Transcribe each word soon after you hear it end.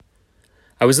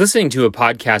I was listening to a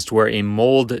podcast where a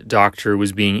mold doctor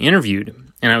was being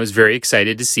interviewed, and I was very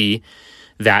excited to see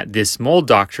that this mold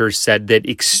doctor said that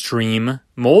extreme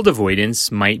mold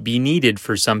avoidance might be needed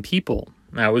for some people.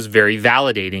 That was very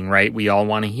validating, right? We all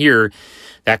want to hear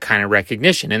that kind of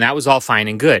recognition, and that was all fine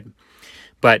and good.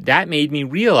 But that made me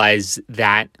realize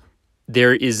that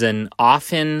there is an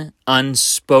often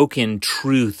unspoken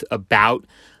truth about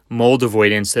mold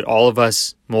avoidance that all of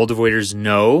us mold avoiders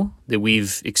know, that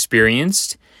we've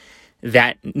experienced,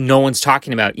 that no one's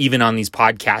talking about, even on these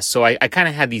podcasts. So I kind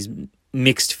of had these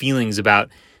mixed feelings about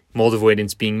mold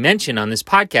avoidance being mentioned on this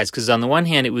podcast, because on the one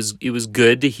hand, it was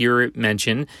good to hear it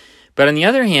mentioned, but on the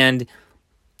other hand,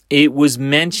 it was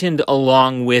mentioned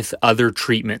along with other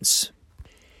treatments.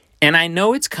 And I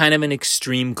know it's kind of an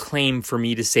extreme claim for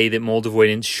me to say that mold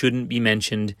avoidance shouldn't be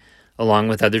mentioned along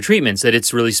with other treatments, that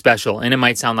it's really special. And it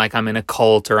might sound like I'm in a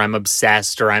cult, or I'm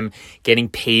obsessed, or I'm getting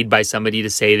paid by somebody to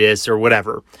say this, or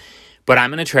whatever. But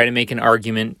I'm going to try to make an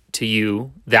argument to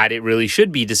you that it really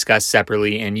should be discussed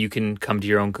separately, and you can come to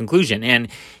your own conclusion. And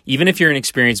even if you're an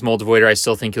experienced mold avoider, I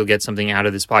still think you'll get something out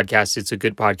of this podcast. It's a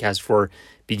good podcast for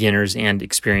beginners and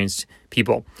experienced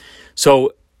people.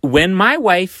 So when my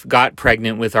wife got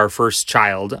pregnant with our first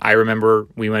child, I remember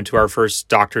we went to our first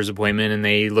doctor's appointment, and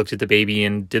they looked at the baby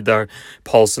and did the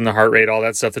pulse and the heart rate, all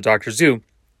that stuff that doctors do.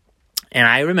 And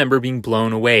I remember being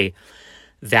blown away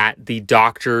that the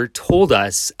doctor told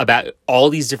us about all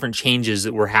these different changes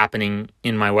that were happening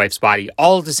in my wife's body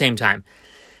all at the same time.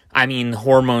 I mean,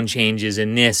 hormone changes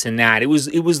and this and that. It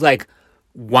was like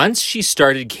once she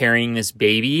started carrying this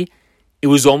baby, it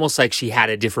was almost like she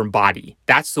had a different body.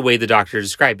 That's the way the doctor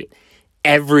described it.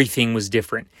 Everything was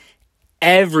different.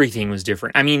 Everything was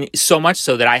different. I mean, so much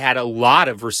so that I had a lot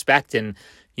of respect and,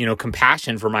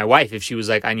 compassion for my wife. If she was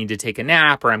like, I need to take a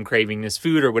nap, or I'm craving this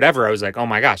food or whatever, I was like, oh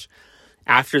my gosh.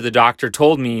 After the doctor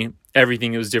told me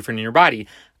everything that was different in your body,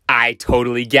 I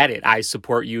totally get it. I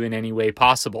support you in any way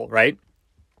possible, right?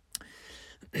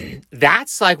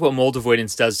 That's like what mold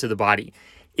avoidance does to the body.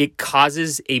 It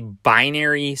causes a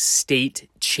binary state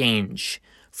change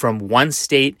from one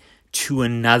state to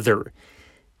another.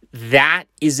 That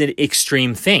is an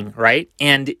extreme thing, right?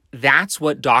 And that's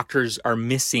what doctors are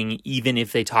missing, even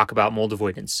if they talk about mold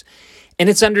avoidance. And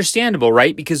it's understandable,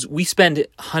 right? Because we spend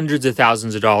hundreds of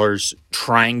thousands of dollars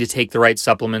trying to take the right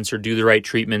supplements or do the right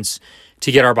treatments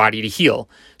to get our body to heal.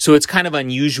 So it's kind of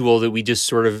unusual that we just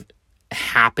sort of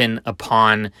happen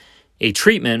upon a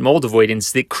treatment, mold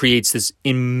avoidance, that creates this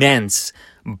immense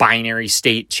binary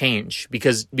state change,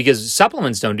 because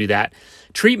supplements don't do that.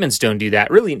 Treatments don't do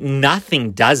that. Really,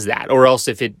 nothing does that. Or else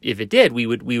if it did, we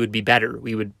would be better.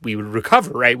 We would recover,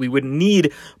 right? We wouldn't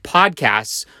need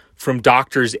podcasts from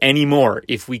doctors anymore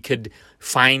if we could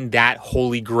find that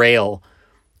holy grail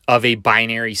of a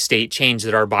binary state change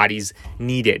that our bodies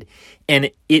needed.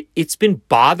 And it's been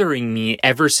bothering me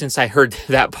ever since I heard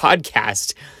that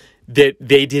podcast that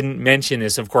they didn't mention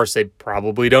this. Of course, they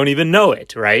probably don't even know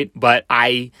it, right? But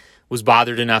I was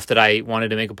bothered enough that I wanted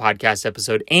to make a podcast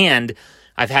episode. And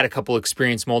I've had a couple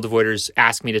experienced mold avoiders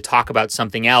ask me to talk about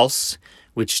something else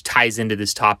which ties into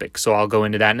this topic. So I'll go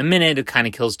into that in a minute. It kind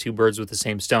of kills two birds with the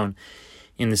same stone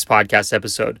in this podcast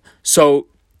episode. So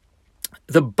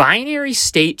the binary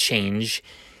state change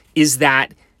is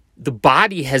that the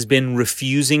body has been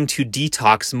refusing to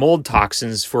detox mold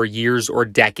toxins for years or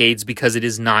decades because it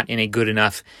is not in a good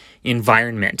enough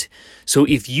environment. So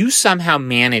if you somehow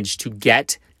manage to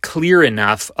get clear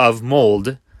enough of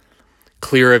mold,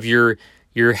 clear of your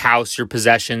house, your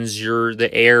possessions, the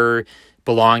air,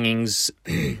 belongings,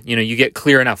 you get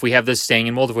clear enough. We have this saying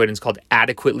in mold avoidance called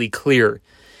adequately clear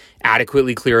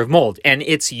of mold. And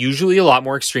it's usually a lot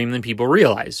more extreme than people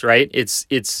realize, right?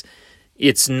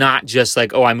 It's not just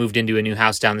like, oh, I moved into a new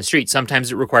house down the street.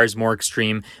 Sometimes it requires more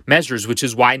extreme measures, which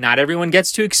is why not everyone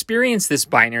gets to experience this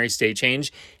binary state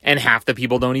change, and half the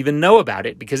people don't even know about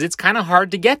it because it's kind of hard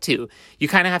to get to. You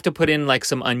kind of have to put in like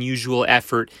some unusual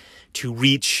effort to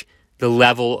reach the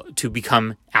level to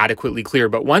become adequately clear.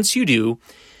 But once you do,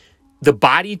 the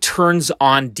body turns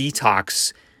on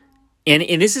detox. And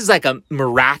this is like a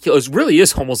miraculous, really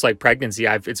is almost like pregnancy.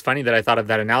 It's funny that I thought of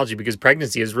that analogy because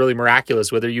pregnancy is really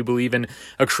miraculous, whether you believe in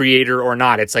a creator or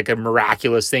not. It's like a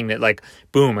miraculous thing that like,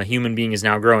 boom, a human being is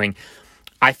now growing.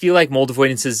 I feel like mold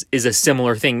avoidance is a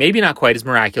similar thing. Maybe not quite as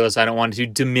miraculous. I don't want to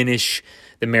diminish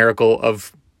the miracle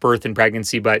of birth and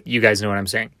pregnancy, but you guys know what I'm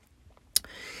saying.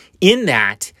 In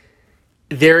that,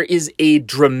 there is a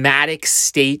dramatic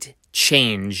state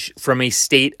change from a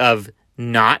state of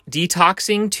not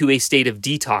detoxing to a state of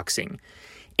detoxing.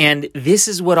 And this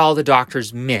is what all the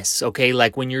doctors miss, okay?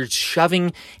 Like when you're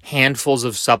shoving handfuls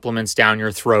of supplements down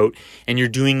your throat and you're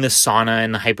doing the sauna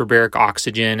and the hyperbaric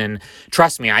oxygen, and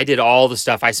trust me, I did all the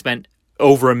stuff. I spent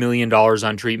over $1 million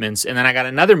on treatments, and then I got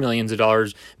another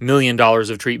 $1 million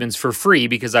of treatments for free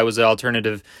because I was an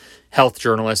alternative health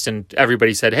journalist, and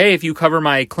everybody said, hey, if you cover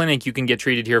my clinic, you can get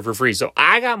treated here for free. So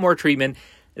I got more treatment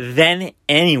than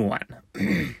anyone,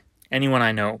 anyone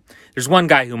I know. There's one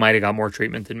guy who might have got more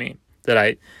treatment than me that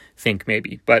I think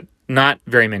maybe, but not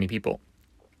very many people.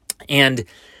 And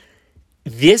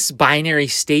this binary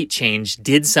state change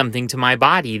did something to my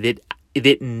body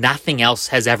that nothing else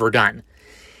has ever done.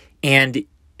 And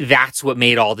that's what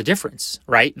made all the difference,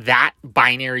 right? That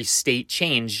binary state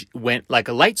change went like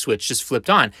a light switch, just flipped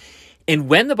on. And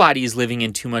when the body is living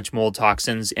in too much mold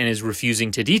toxins and is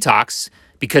refusing to detox,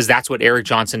 because that's what Eric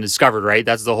Johnson discovered, right?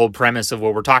 That's the whole premise of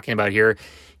what we're talking about here.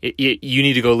 You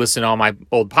need to go listen to all my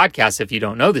old podcasts if you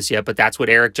don't know this yet, but that's what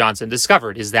Eric Johnson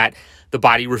discovered, is that the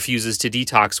body refuses to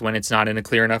detox when it's not in a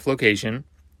clear enough location.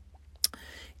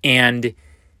 And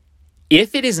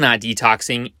if it is not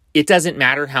detoxing, it doesn't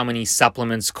matter how many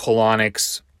supplements,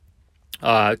 colonics,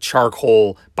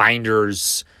 charcoal,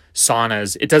 binders,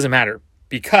 saunas, it doesn't matter,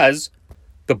 because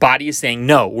the body is saying,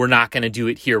 no, we're not going to do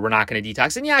it here. We're not going to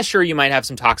detox. And yeah, sure, you might have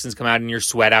some toxins come out in your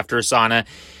sweat after a sauna.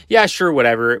 Yeah, sure,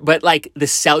 whatever. But like the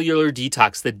cellular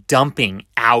detox, the dumping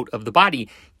out of the body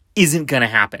isn't going to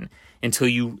happen until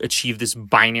you achieve this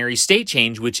binary state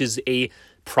change, which is a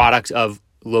product of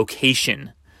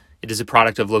location. It is a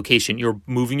product of location. You're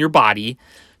moving your body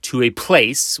to a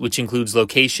place, which includes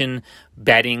location,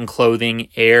 bedding, clothing,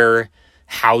 air,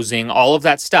 housing, all of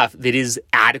that stuff that is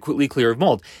adequately clear of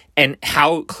mold. And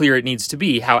how clear it needs to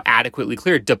be, how adequately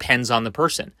clear, depends on the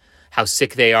person. How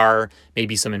sick they are,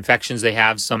 maybe some infections they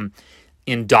have, some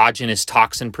endogenous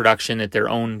toxin production that their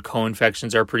own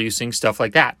co-infections are producing, stuff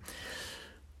like that.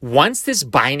 Once this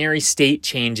binary state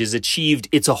change is achieved,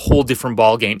 it's a whole different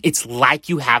ballgame. It's like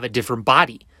you have a different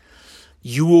body.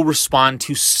 You will respond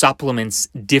to supplements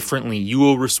differently. You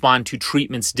will respond to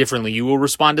treatments differently. You will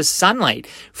respond to sunlight,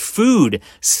 food,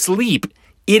 sleep.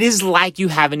 It is like you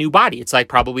have a new body. It's like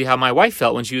probably how my wife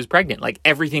felt when she was pregnant. Like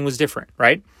everything was different,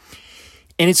 right?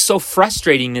 And it's so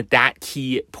frustrating that that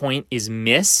key point is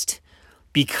missed,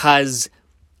 because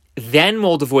then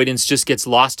mold avoidance just gets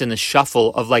lost in the shuffle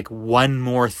of like one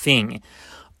more thing.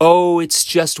 Oh, it's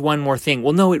just one more thing.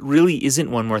 Well, no, it really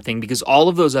isn't one more thing, because all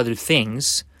of those other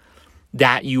things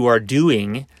that you are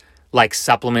doing, like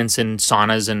supplements and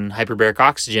saunas and hyperbaric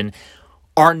oxygen,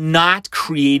 are not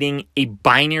creating a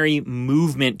binary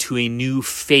movement to a new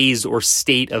phase or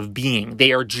state of being.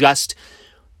 They are just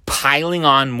piling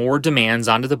on more demands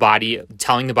onto the body,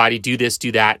 telling the body, do this,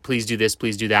 do that, please do this,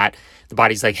 please do that. The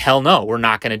body's like, hell no, we're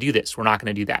not going to do this. We're not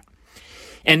going to do that.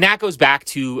 And that goes back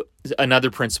to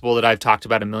another principle that I've talked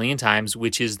about a million times,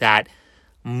 which is that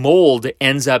mold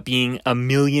ends up being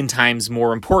 1,000,000 times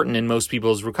more important in most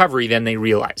people's recovery than they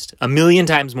realized. 1,000,000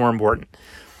 times more important.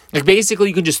 Like basically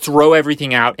you can just throw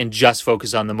everything out and just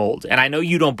focus on the mold. And I know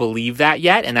you don't believe that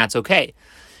yet, and that's okay,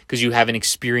 because you haven't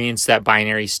experienced that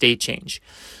binary state change.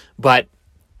 But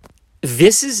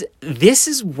this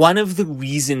is one of the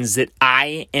reasons that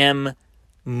I am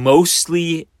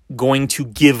mostly going to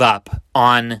give up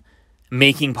on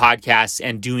making podcasts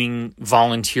and doing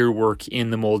volunteer work in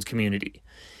the mold community.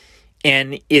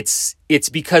 And it's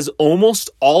because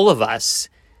almost all of us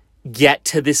get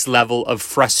to this level of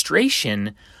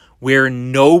frustration where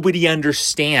nobody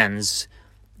understands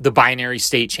the binary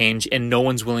state change and no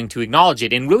one's willing to acknowledge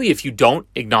it. And really, if you don't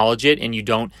acknowledge it and you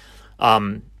don't,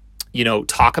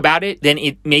 talk about it, then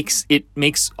it makes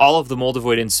all of the mold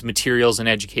avoidance materials and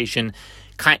education,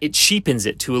 it cheapens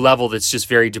it to a level that's just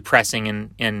very depressing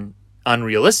and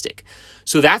unrealistic.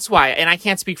 So that's why, and I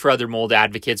can't speak for other mold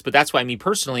advocates, but that's why me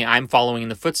personally, I'm following in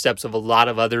the footsteps of a lot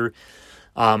of other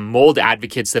mold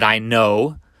advocates that I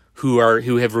know who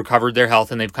have recovered their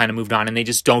health and they've kind of moved on, and they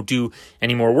just don't do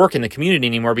any more work in the community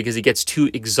anymore because it gets too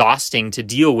exhausting to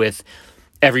deal with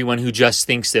everyone who just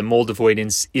thinks that mold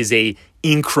avoidance is a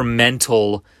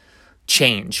incremental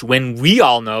change, when we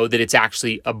all know that it's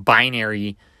actually a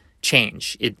binary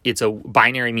change. It's a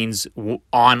binary, means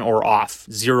on or off,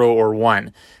 0 or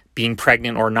 1, being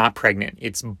pregnant or not pregnant.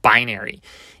 It's binary.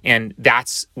 And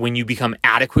that's when you become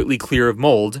adequately clear of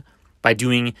mold by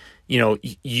doing,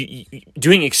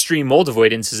 doing extreme mold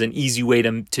avoidance is an easy way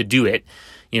to do it.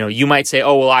 You might say,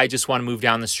 oh, well, I just want to move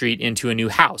down the street into a new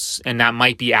house, and that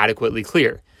might be adequately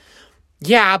clear.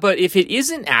 Yeah, but if it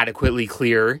isn't adequately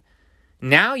clear,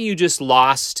 now you just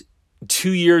lost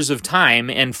 2 years of time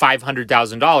and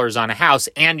 $500,000 on a house,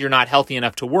 and you're not healthy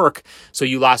enough to work, so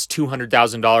you lost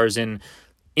 $200,000 in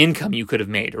income you could have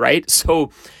made, right?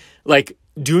 So like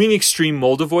doing extreme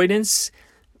mold avoidance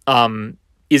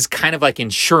is kind of like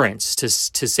insurance to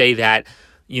say that,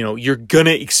 you know, you're going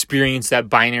to experience that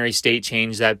binary state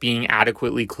change, that being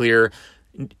adequately clear,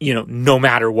 you know, no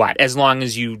matter what, as long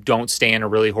as you don't stay in a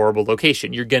really horrible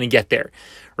location, you're going to get there,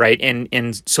 right?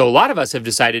 And so a lot of us have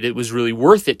decided it was really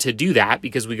worth it to do that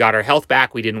because we got our health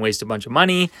back, we didn't waste a bunch of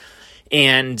money,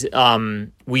 and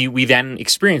we then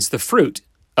experienced the fruit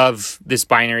of this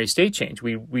binary state change.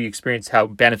 We experienced how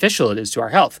beneficial it is to our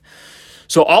health.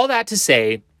 So all that to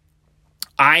say,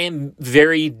 I am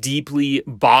very deeply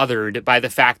bothered by the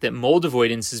fact that mold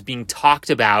avoidance is being talked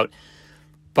about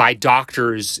by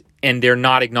doctors and they're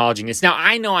not acknowledging this. Now,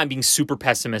 I know I'm being super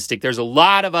pessimistic. There's a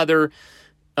lot of other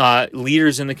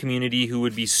leaders in the community who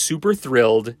would be super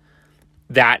thrilled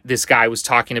that this guy was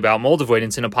talking about mold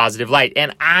avoidance in a positive light.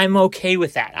 And I'm okay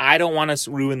with that. I don't want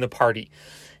to ruin the party.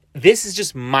 This is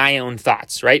just my own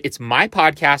thoughts, right? It's my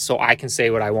podcast, so I can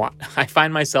say what I want. I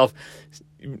find myself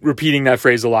repeating that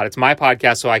phrase a lot. It's my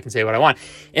podcast, so I can say what I want.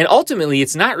 And ultimately,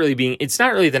 it's not really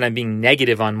that I'm being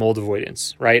negative on mold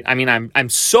avoidance, right? I mean, I'm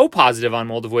so positive on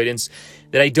mold avoidance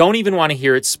that I don't even want to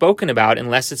hear it spoken about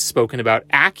unless it's spoken about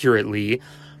accurately,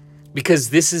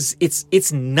 because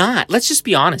it's not, let's just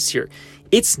be honest here.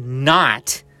 It's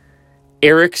not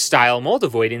Eric-style mold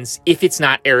avoidance if it's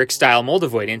not Eric-style mold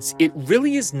avoidance. It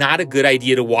really is not a good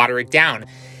idea to water it down.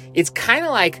 It's kind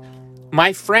of like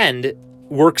my friend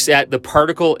works at the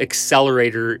particle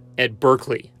accelerator at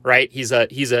Berkeley, right? He's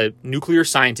a nuclear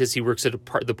scientist. He works at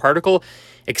the particle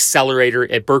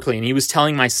accelerator at Berkeley. And he was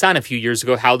telling my son a few years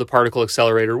ago how the particle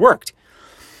accelerator worked.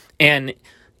 And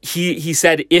he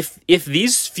said, if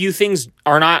these few things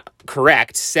are not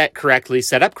correct, set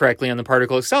up correctly on the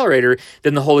particle accelerator,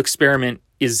 then the whole experiment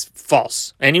is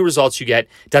false. Any results you get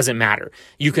doesn't matter.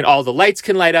 All the lights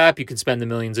can light up, you can spend the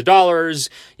millions of dollars,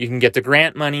 you can get the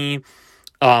grant money,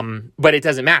 but it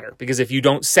doesn't matter, because if you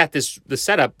don't set the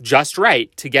setup just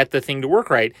right to get the thing to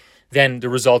work right, then the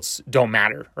results don't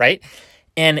matter, right?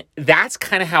 And that's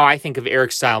kind of how I think of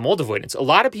Eric-style mold avoidance. A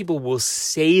lot of people will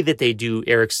say that they do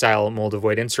Eric-style mold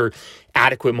avoidance or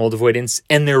adequate mold avoidance,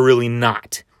 and they're really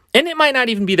not. And it might not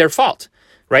even be their fault,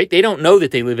 right? They don't know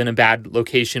that they live in a bad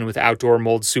location with outdoor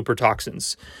mold super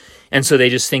toxins. And so they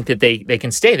just think that they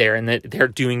can stay there and that they're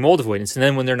doing mold avoidance. And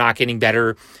then when they're not getting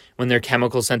better, when their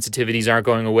chemical sensitivities aren't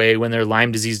going away, when their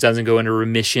Lyme disease doesn't go into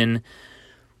remission,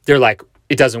 they're like,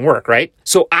 it doesn't work, right?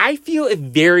 So I feel a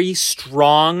very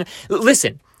strong,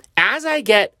 listen, as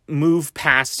I move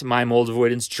past my mold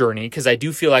avoidance journey, because I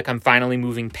do feel like I'm finally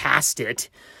moving past it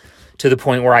to the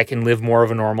point where I can live more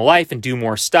of a normal life and do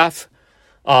more stuff,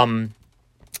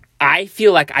 I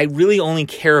feel like I really only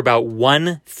care about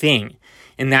one thing,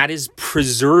 and that is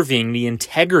preserving the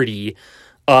integrity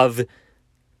of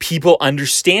people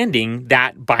understanding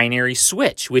that binary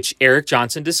switch, which Eric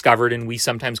Johnson discovered, and we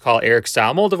sometimes call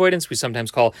Eric-style mold avoidance, we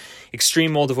sometimes call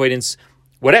extreme mold avoidance,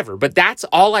 whatever. But that's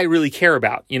all I really care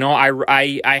about. You know,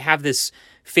 I have this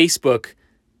Facebook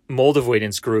mold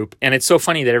avoidance group, and it's so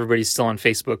funny that everybody's still on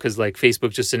Facebook, because like Facebook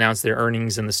just announced their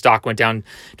earnings and the stock went down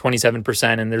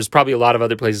 27%, and there's probably a lot of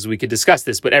other places we could discuss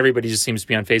this, but everybody just seems to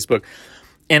be on Facebook.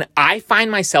 And I find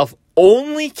myself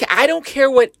I don't care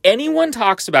what anyone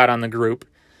talks about on the group.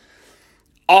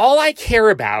 All I care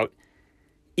about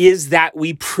is that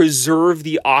we preserve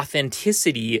the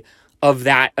authenticity of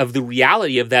the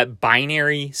reality of that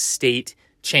binary state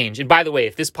change. And by the way,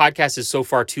 if this podcast is so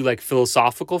far too like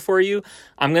philosophical for you,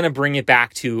 I'm going to bring it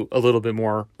back to a little bit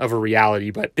more of a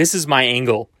reality, but this is my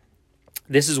angle.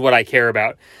 This is what I care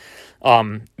about.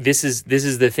 This is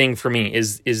the thing for me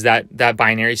is that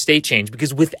binary state change,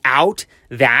 because without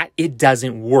that, it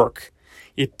doesn't work.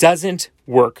 It doesn't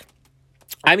work.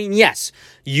 I mean, yes,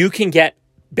 you can get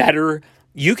better.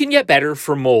 You can get better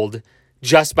for mold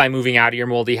just by moving out of your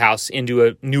moldy house into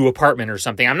a new apartment or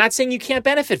something. I'm not saying you can't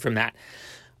benefit from that.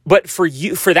 But for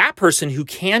that person who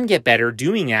can get better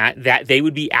doing that they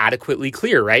would be adequately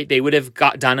clear, right? They would have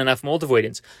done enough mold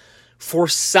avoidance. For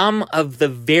some of the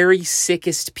very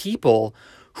sickest people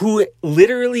who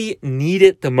literally need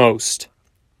it the most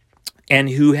and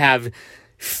who have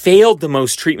failed the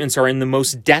most treatments, are in the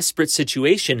most desperate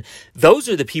situation, those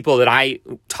are the people that I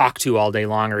talk to all day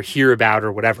long or hear about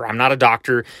or whatever. I'm not a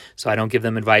doctor, so I don't give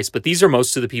them advice, but these are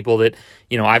most of the people that,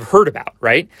 you know, I've heard about,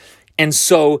 right? And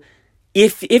so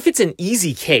if it's an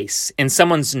easy case and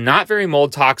someone's not very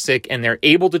mold toxic and they're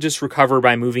able to just recover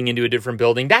by moving into a different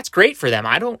building, that's great for them.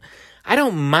 I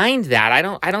don't mind that.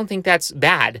 I don't think that's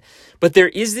bad. But there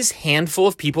is this handful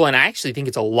of people, and I actually think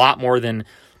it's a lot more than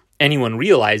anyone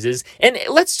realizes. And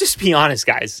let's just be honest,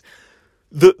 guys.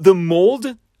 The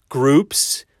mold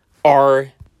groups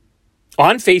are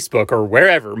on Facebook or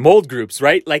wherever, mold groups,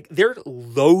 right? Like they're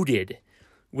loaded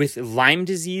with Lyme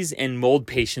disease and mold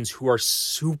patients who are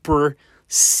super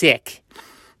sick.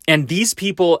 And these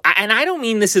people, and I don't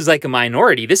mean this is like a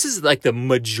minority, this is like the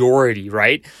majority,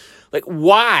 right? Like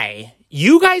why?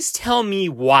 You guys tell me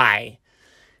why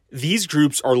these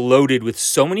groups are loaded with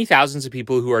so many thousands of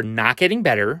people who are not getting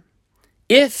better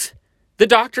if the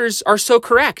doctors are so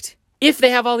correct, if they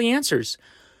have all the answers.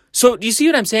 So do you see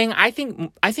what I'm saying? I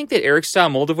think that Eric's style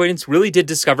mold avoidance really did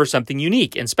discover something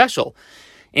unique and special,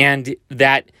 and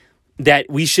that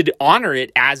we should honor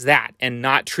it as that and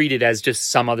not treat it as just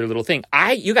some other little thing.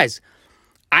 You guys,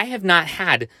 I have not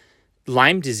had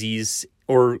Lyme disease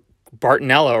or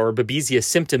Bartonella or Babesia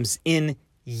symptoms in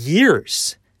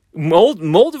years. Mold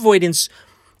avoidance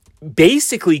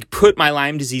basically put my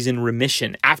Lyme disease in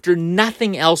remission after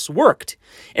nothing else worked.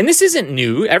 And this isn't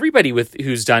new. Everybody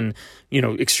who's done,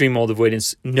 extreme mold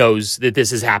avoidance knows that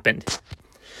this has happened.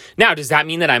 Now, does that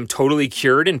mean that I'm totally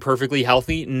cured and perfectly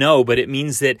healthy? No, but it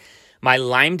means that my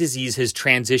Lyme disease has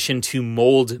transitioned to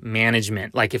mold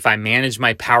management. Like if I manage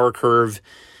my power curve,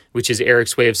 which is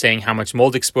Eric's way of saying how much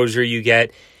mold exposure you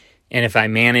get, and if I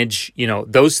manage,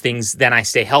 those things, then I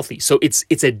stay healthy. So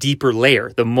it's a deeper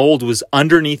layer. The mold was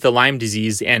underneath the Lyme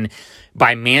disease, and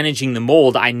by managing the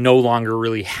mold, I no longer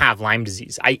really have Lyme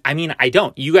disease. I mean, I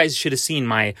don't. You guys should have seen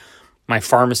my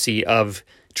pharmacy of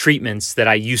treatments that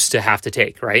I used to have to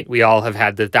take, right? We all have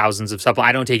had the thousands of supplements.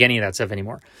 I don't take any of that stuff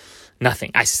anymore.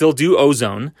 Nothing. I still do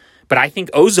ozone, but I think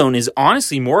ozone is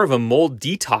honestly more of a mold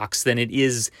detox than it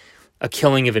is a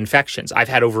killing of infections. I've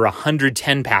had over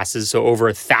 110 passes, so over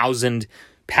 1,000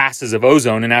 passes of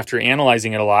ozone, and after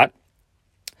analyzing it a lot,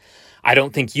 I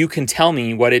don't think you can tell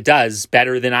me what it does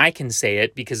better than I can say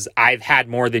it because I've had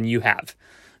more than you have.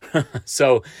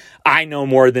 So I know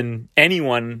more than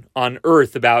anyone on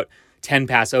earth about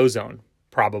 10-pass ozone,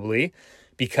 probably,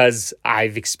 because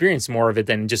I've experienced more of it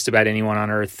than just about anyone on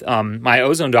earth. My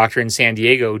ozone doctor in San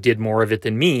Diego did more of it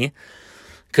than me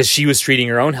because she was treating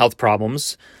her own health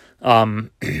problems.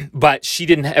 But she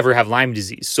didn't ever have Lyme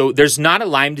disease. So there's not a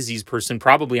Lyme disease person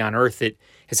probably on earth that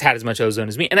has had as much ozone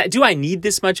as me. And do I need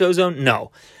this much ozone?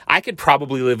 No. I could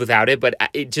probably live without it, but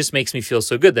it just makes me feel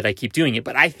so good that I keep doing it.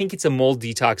 But I think it's a mold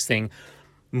detox thing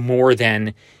more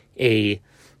than a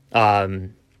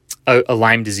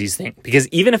Lyme disease thing. Because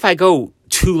even if I go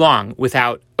too long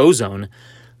without ozone,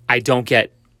 I don't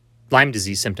get Lyme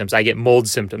disease symptoms. I get mold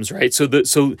symptoms, right? So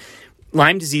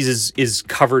Lyme disease is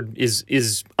covered,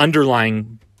 is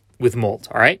underlying with mold,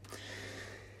 all right?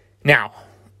 Now,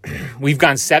 we've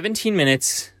gone 17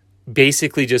 minutes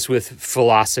basically just with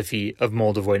philosophy of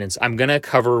mold avoidance. I'm going to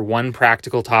cover one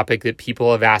practical topic that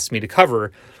people have asked me to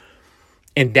cover,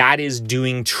 and that is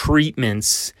doing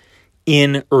treatments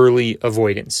in early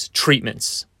avoidance.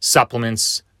 Treatments,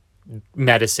 supplements,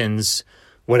 medicines,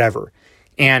 whatever.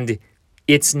 And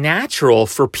it's natural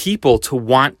for people to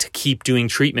want to keep doing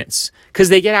treatments because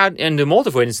they get out into mold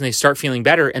avoidance and they start feeling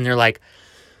better and they're like,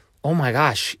 oh my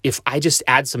gosh, if I just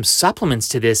add some supplements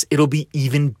to this, it'll be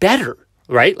even better,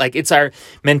 right? Like it's our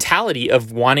mentality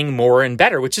of wanting more and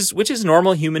better, which is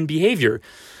normal human behavior.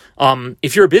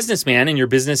 If you're a businessman and your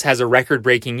business has a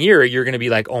record-breaking year, you're going to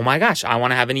be like, oh my gosh, I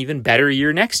want to have an even better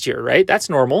year next year, right? That's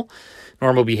normal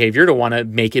behavior to want to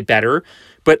make it better.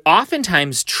 But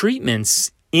oftentimes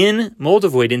treatments in mold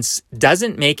avoidance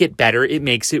doesn't make it better, it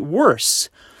makes it worse.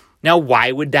 Now,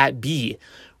 why would that be?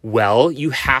 Well, you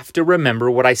have to remember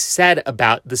what I said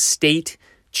about the state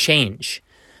change.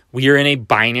 We are in a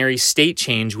binary state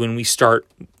change when we start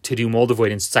to do mold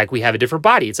avoidance. It's like we have a different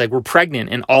body. It's like we're pregnant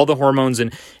and all the hormones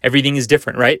and everything is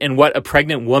different, right? And what a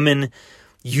pregnant woman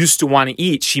used to want to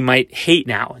eat, she might hate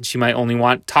now, and she might only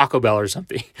want Taco Bell or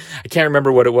something. I can't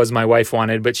remember what it was my wife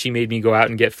wanted, but she made me go out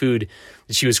and get food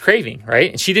that she was craving, right?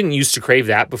 And she didn't used to crave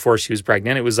that before she was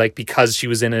pregnant. It was like because she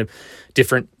was in a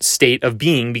different state of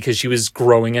being because she was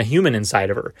growing a human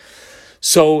inside of her.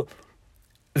 So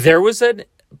there was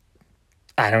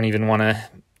I don't even want to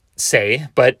say,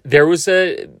 but there was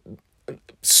a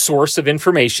source of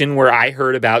information where I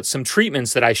heard about some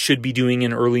treatments that I should be doing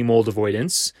in early mold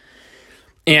avoidance.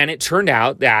 And it turned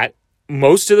out that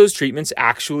most of those treatments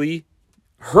actually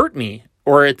hurt me,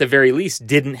 or at the very least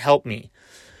didn't help me.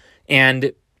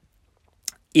 And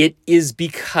it is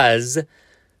because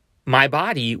my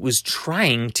body was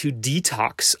trying to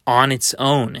detox on its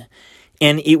own.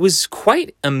 And it was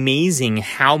quite amazing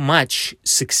how much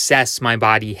success my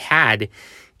body had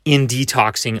in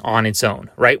detoxing on its own,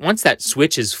 right? Once that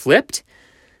switch is flipped,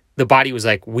 the body was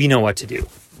like, we know what to do.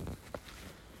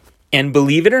 And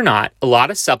believe it or not, a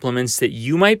lot of supplements that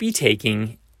you might be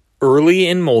taking early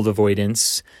in mold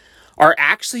avoidance are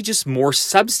actually just more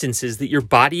substances that your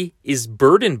body is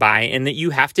burdened by and that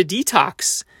you have to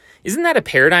detox. Isn't that a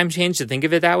paradigm change to think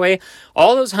of it that way?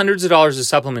 All those hundreds of dollars of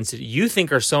supplements that you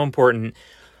think are so important,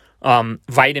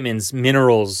 vitamins,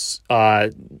 minerals,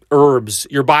 herbs,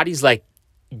 your body's like,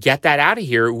 get that out of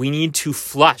here. We need to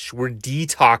flush. We're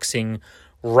detoxing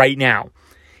right now.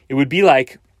 It would be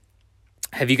like,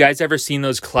 have you guys ever seen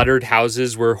those cluttered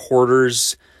houses where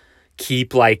hoarders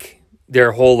keep like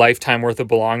their whole lifetime worth of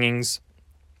belongings,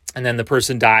 and then the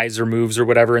person dies or moves or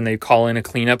whatever, and they call in a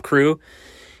cleanup crew,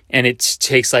 and it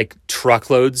takes like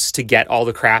truckloads to get all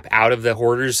the crap out of the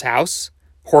hoarder's house?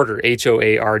 Hoarder,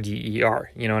 Hoarder,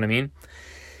 you know what I mean?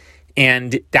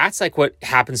 And that's like what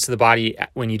happens to the body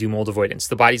when you do mold avoidance.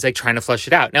 The body's like trying to flush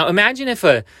it out. Now imagine if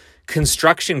a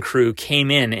construction crew came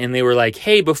in and they were like,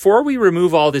 hey, before we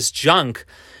remove all this junk,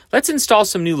 let's install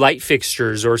some new light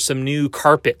fixtures or some new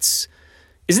carpets.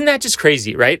 Isn't that just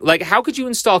crazy, right? Like, how could you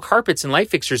install carpets and light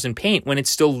fixtures and paint when it's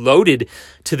still loaded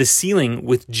to the ceiling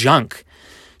with junk?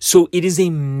 So it is a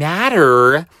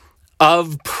matter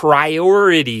of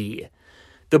priority.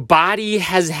 The body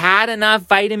has had enough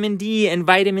vitamin D and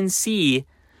vitamin C,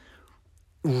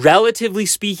 relatively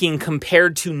speaking,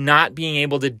 compared to not being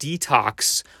able to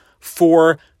detox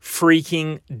for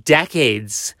freaking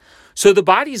decades. So the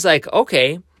body's like,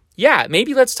 okay, yeah,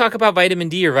 maybe let's talk about vitamin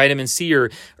D or vitamin C or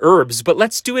herbs, but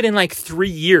let's do it in like 3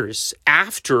 years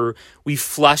after we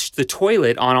flushed the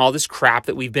toilet on all this crap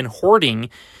that we've been hoarding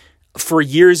for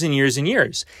years and years and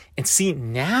years. And see,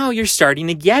 now you're starting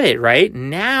to get it, right?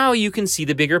 Now you can see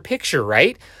the bigger picture,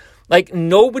 right? Like,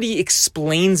 nobody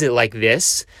explains it like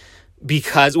this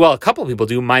because, well, a couple of people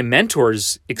do. My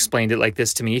mentors explained it like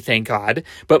this to me, thank God.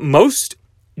 But most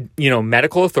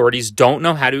medical authorities don't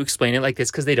know how to explain it like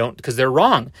this because they're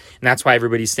wrong. And that's why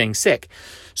everybody's staying sick.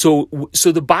 So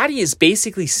the body is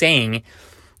basically saying,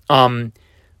 when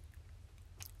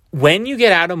you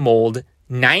get out of mold,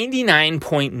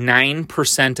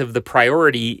 99.9% of the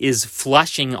priority is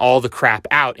flushing all the crap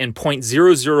out, and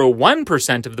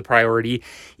 0.001% of the priority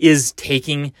is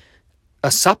taking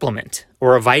a supplement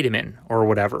or a vitamin or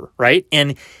whatever, right?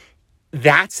 And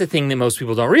that's the thing that most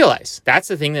people don't realize. That's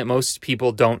the thing that most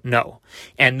people don't know.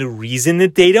 And the reason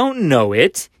that they don't know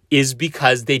it is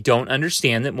because they don't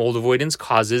understand that mold avoidance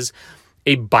causes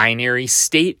a binary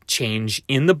state change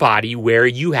in the body where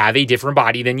you have a different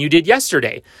body than you did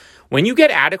yesterday. When you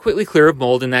get adequately clear of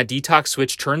mold and that detox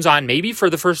switch turns on, maybe for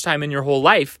the first time in your whole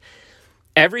life,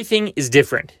 everything is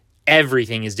different.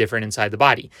 Everything is different inside the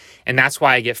body. And that's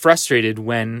why I get frustrated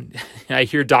when I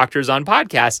hear doctors on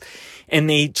podcasts and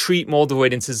they treat mold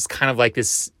avoidance as kind of like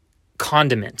this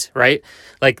condiment, right?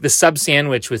 Like the sub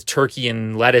sandwich with turkey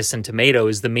and lettuce and tomato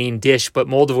is the main dish, but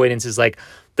mold avoidance is like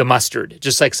the mustard,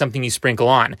 just like something you sprinkle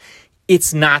on.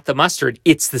 It's not the mustard,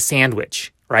 it's the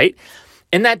sandwich, right?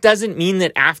 And that doesn't mean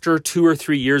that after 2 or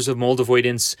 3 years of mold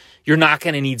avoidance, you're not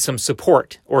going to need some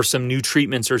support or some new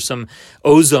treatments or some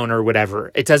ozone or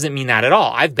whatever. It doesn't mean that at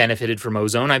all. I've benefited from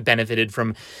ozone. I've benefited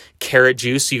from carrot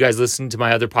juice. You guys listen to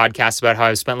my other podcasts about how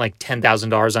I've spent like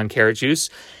 $10,000 on carrot juice.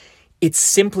 It's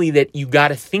simply that you got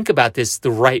to think about this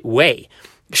the right way.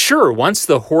 Sure, once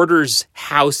the hoarder's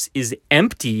house is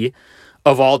empty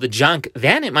of all the junk,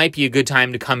 then it might be a good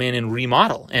time to come in and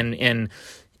remodel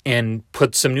and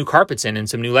put some new carpets in and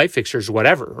some new light fixtures,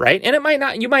 whatever, right? And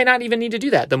you might not even need to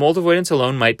do that. The mold avoidance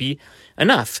alone might be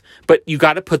enough, but you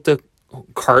got to put the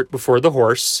cart before the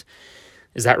horse.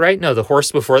 Is that right? No, the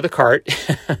horse before the cart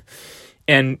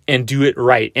and do it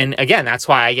right. And again, that's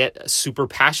why I get super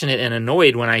passionate and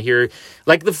annoyed when I hear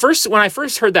when I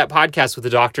first heard that podcast with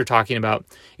the doctor talking about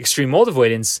extreme mold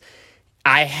avoidance,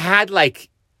 I had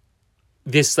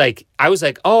I was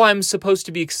like, oh, I'm supposed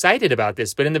to be excited about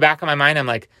this. But in the back of my mind, I'm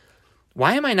like,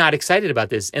 why am I not excited about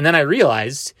this? And then I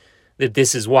realized that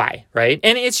this is why, right?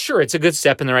 And it's a good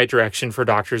step in the right direction for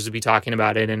doctors to be talking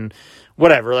about it and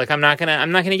whatever. Like, I'm not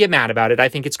gonna get mad about it. I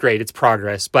think it's great. It's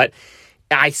progress. But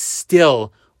I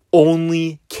still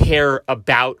only care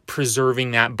about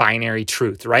preserving that binary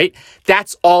truth, right?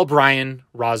 That's all Brian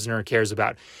Rosner cares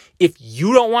about. If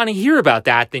you don't want to hear about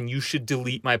that, then you should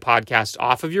delete my podcast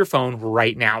off of your phone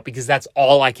right now, because that's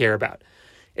all I care about.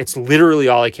 It's literally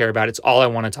all I care about. It's all I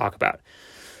want to talk about.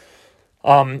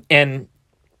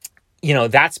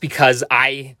 That's because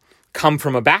I come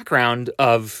from a background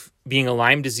of being a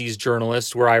Lyme disease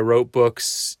journalist where I wrote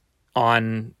books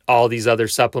on all these other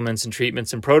supplements and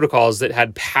treatments and protocols that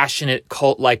had passionate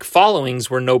cult-like followings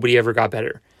where nobody ever got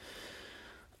better.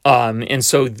 And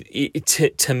so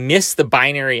to miss the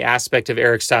binary aspect of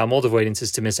Eric style mold avoidance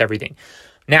is to miss everything.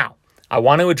 Now, I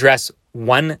want to address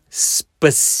one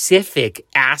specific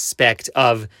aspect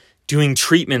of doing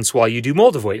treatments while you do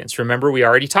mold avoidance. Remember, we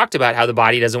already talked about how the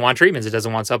body doesn't want treatments. It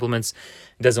doesn't want supplements.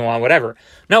 It doesn't want whatever.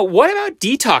 Now, what about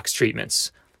detox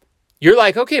treatments? You're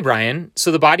like, okay, Brian,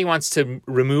 so the body wants to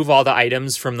remove all the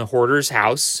items from the hoarder's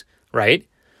house, right?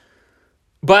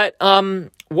 But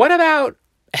what about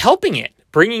helping it,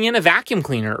 bringing in a vacuum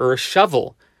cleaner or a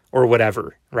shovel or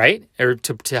whatever, right? Or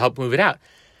to help move it out.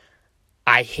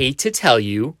 I hate to tell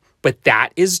you, but that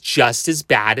is just as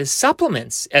bad as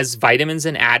supplements, as vitamins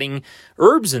and adding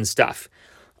herbs and stuff.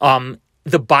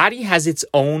 The body has its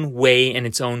own way and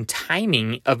its own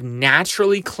timing of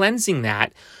naturally cleansing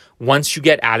that once you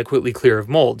get adequately clear of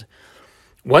mold.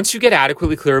 Once you get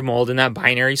adequately clear of mold and that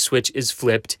binary switch is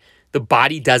flipped, the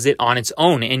body does it on its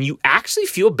own and you actually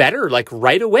feel better like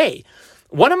right away.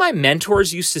 One of my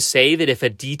mentors used to say that if a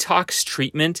detox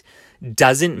treatment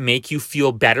doesn't make you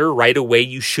feel better right away,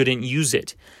 you shouldn't use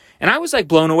it. And I was like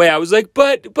blown away. I was like,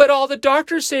 but all the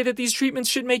doctors say that these treatments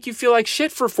should make you feel like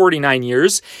shit for 49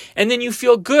 years. And then you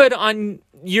feel good on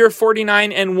year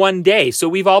 49 and 1 day. So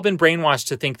we've all been brainwashed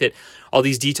to think that all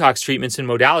these detox treatments and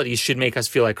modalities should make us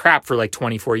feel like crap for like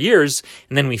 24 years.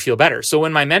 And then we feel better. So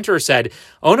when my mentor said,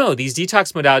 oh no, these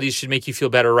detox modalities should make you feel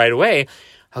better right away,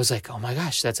 I was like, oh my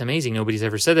gosh, that's amazing. Nobody's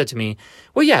ever said that to me.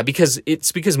 Well, yeah, because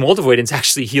mold avoidance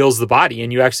actually heals the body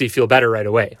and you actually feel better right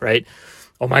away, right?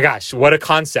 Oh my gosh, what a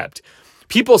concept.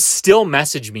 People still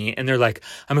message me and they're like,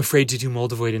 I'm afraid to do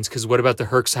mold avoidance because what about the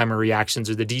Herxheimer reactions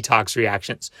or the detox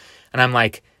reactions? And I'm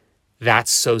like,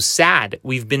 that's so sad.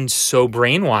 We've been so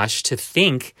brainwashed to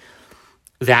think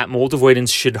that mold avoidance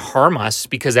should harm us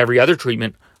because every other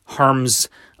treatment harms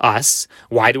us.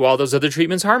 Why do all those other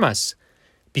treatments harm us?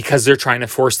 Because they're trying to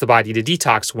force the body to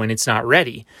detox when it's not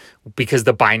ready, because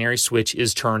the binary switch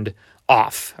is turned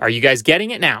off. Are you guys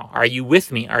getting it now? Are you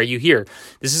with me? Are you here?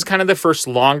 This is kind of the first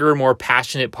longer, more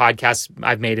passionate podcast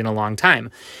I've made in a long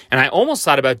time. And I almost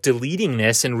thought about deleting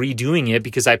this and redoing it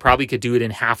because I probably could do it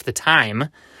in half the time.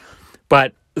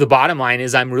 But the bottom line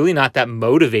is I'm really not that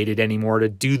motivated anymore to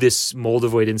do this mold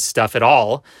avoidance stuff at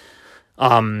all.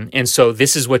 And so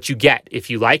this is what you get. If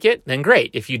you like it, then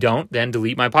great. If you don't, then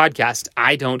delete my podcast.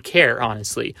 I don't care,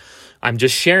 honestly. I'm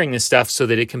just sharing this stuff so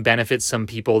that it can benefit some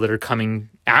people that are coming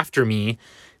after me.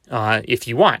 If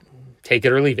you want, take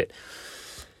it or leave it.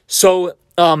 So,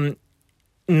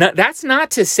 that's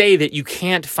not to say that you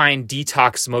can't find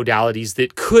detox modalities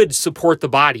that could support the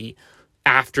body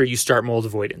after you start mold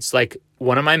avoidance. Like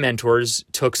one of my mentors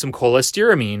took some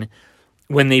cholestyramine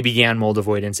when they began mold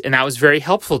avoidance, and that was very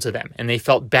helpful to them, and they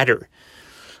felt better.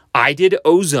 I did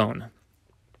ozone,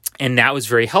 and that was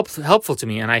very helpful to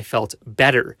me, and I felt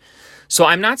better. So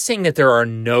I'm not saying that there are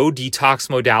no detox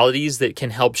modalities that can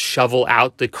help shovel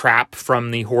out the crap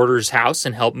from the hoarder's house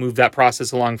and help move that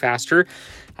process along faster.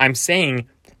 I'm saying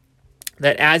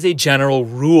that as a general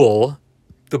rule,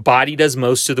 the body does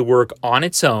most of the work on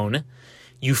its own.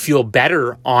 You feel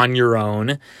better on your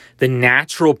own. The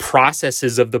natural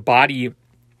processes of the body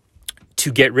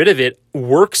to get rid of it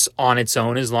works on its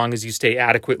own as long as you stay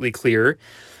adequately clear.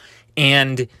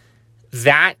 And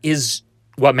that is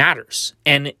what matters.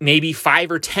 And maybe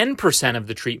 5 or 10% of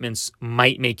the treatments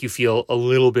might make you feel a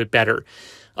little bit better.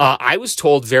 I was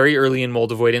told very early in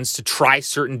mold avoidance to try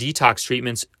certain detox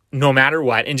treatments no matter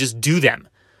what and just do them,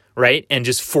 right? And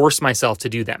just force myself to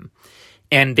do them.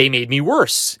 And they made me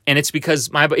worse. And it's because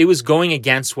it was going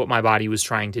against what my body was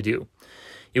trying to do.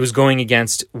 It was going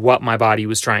against what my body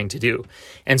was trying to do.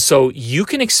 And so you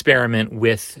can experiment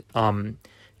with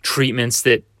treatments,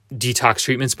 detox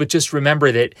treatments, but just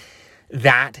remember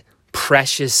that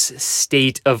precious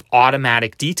state of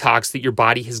automatic detox that your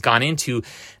body has gone into,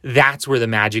 that's where the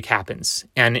magic happens.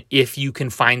 And if you can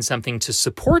find something to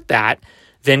support that,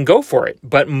 then go for it.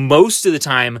 But most of the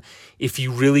time, if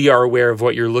you really are aware of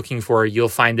what you're looking for, you'll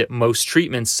find that most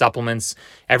treatments, supplements,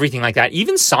 everything like that,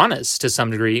 even saunas to some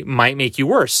degree, might make you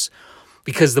worse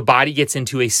because the body gets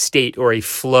into a state or a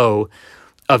flow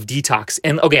of detox.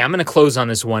 And okay, I'm going to close on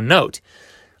this one note.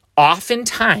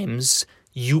 Oftentimes,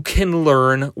 you can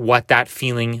learn what that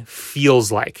feeling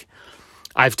feels like.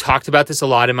 I've talked about this a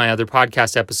lot in my other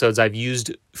podcast episodes. I've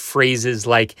used phrases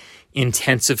like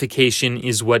intensification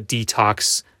is what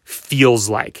detox feels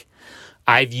like.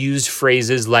 I've used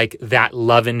phrases like that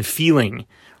loving feeling.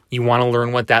 You want to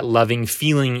learn what that loving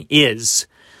feeling is.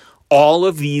 All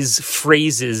of these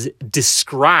phrases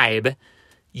describe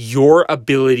your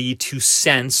ability to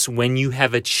sense when you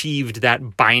have achieved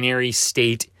that binary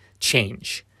state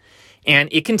change. And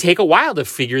it can take a while to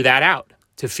figure that out,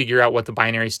 to figure out what the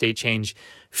binary state change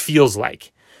feels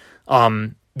like.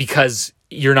 Because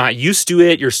you're not used to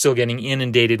it, you're still getting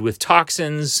inundated with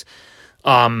toxins,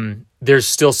 There's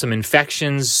still some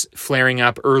infections flaring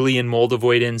up early in mold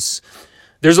avoidance.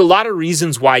 There's a lot of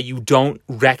reasons why you don't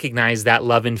recognize that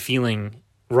love and feeling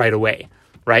right away,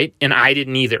 right? And I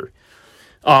didn't either.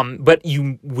 But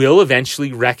you will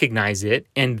eventually recognize it,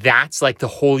 and that's like the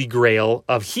holy grail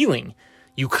of healing.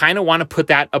 You kind of want to put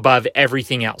that above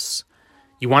everything else.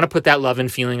 You want to put that love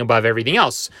and feeling above everything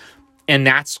else. And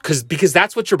that's because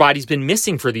that's what your body's been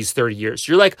missing for these 30 years.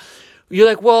 You're like,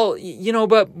 well,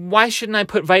 but why shouldn't I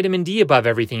put vitamin D above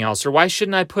everything else? Or why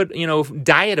shouldn't I put,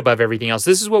 diet above everything else?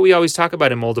 This is what we always talk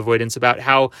about in mold avoidance, about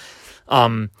how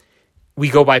we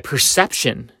go by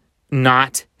perception,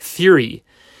 not theory.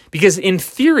 Because in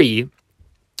theory,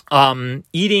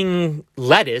 eating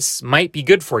lettuce might be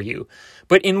good for you.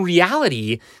 But in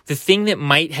reality, the thing that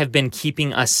might have been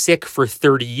keeping us sick for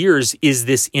 30 years is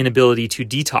this inability to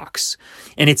detox.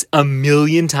 And it's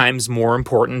 1,000,000 times more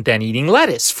important than eating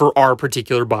lettuce for our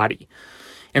particular body.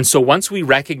 And so once we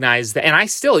recognize that, and I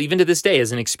still, even to this day,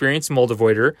 as an experienced mold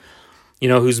avoider,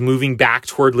 who's moving back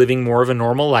toward living more of a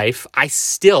normal life, I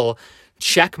still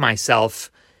check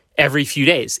myself every few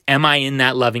days. Am I in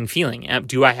that loving feeling?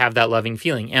 Do I have that loving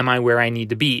feeling? Am I where I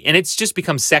need to be? And it's just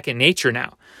become second nature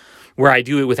now, where I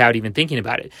do it without even thinking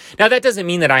about it. Now, that doesn't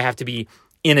mean that I have to be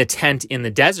in a tent in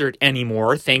the desert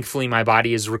anymore. Thankfully, my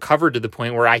body is recovered to the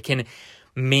point where I can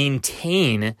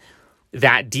maintain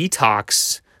that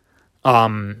detox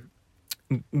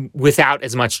without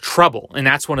as much trouble. And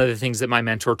that's one of the things that my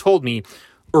mentor told me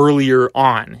earlier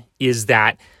on, is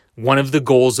that one of the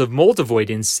goals of mold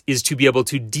avoidance is to be able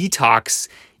to detox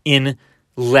in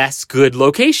less good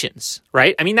locations,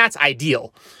 right? I mean, that's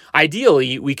ideal.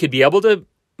 Ideally, we could be able to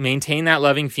maintain that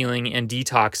loving feeling and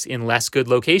detox in less good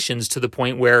locations to the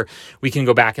point where we can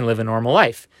go back and live a normal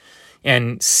life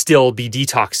and still be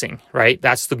detoxing, right?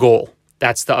 That's the goal.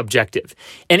 That's the objective.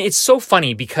 And it's so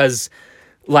funny because,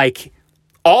 like,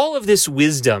 all of this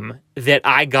wisdom that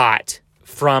I got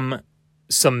from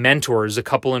some mentors, a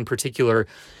couple in particular,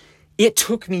 it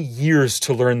took me years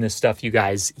to learn this stuff, you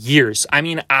guys. Years. I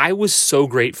mean, I was so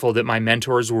grateful that my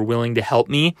mentors were willing to help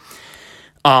me.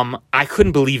 I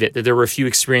couldn't believe it that there were a few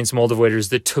experienced mold avoiders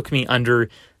that took me under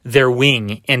their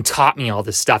wing and taught me all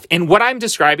this stuff. And what I'm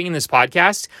describing in this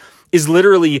podcast is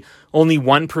literally only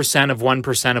 1% of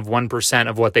 1% of 1%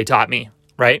 of what they taught me,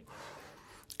 right?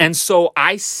 And so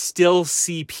I still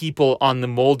see people on the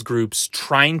mold groups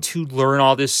trying to learn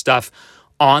all this stuff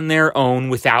on their own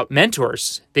without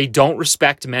mentors. They don't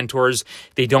respect mentors.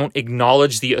 They don't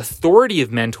acknowledge the authority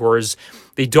of mentors.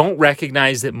 They don't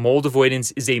recognize that mold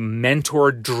avoidance is a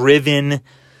mentor-driven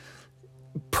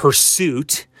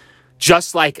pursuit,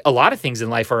 just like a lot of things in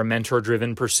life are a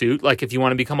mentor-driven pursuit. Like if you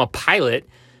want to become a pilot,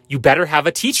 you better have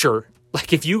a teacher.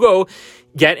 Like if you go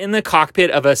get in the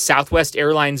cockpit of a Southwest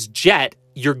Airlines jet,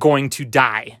 you're going to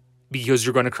die because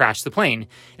you're going to crash the plane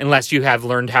unless you have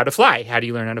learned how to fly. How do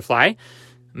you learn how to fly?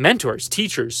 Mentors,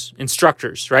 teachers,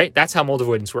 instructors, right? That's how mold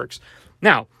avoidance works.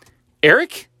 Now,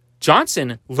 Eric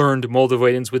Johnson learned mold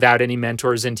avoidance without any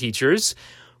mentors and teachers,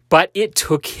 but it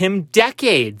took him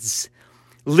decades,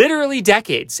 literally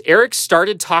decades. Eric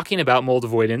started talking about mold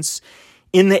avoidance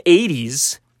in the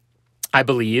 80s, I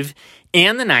believe,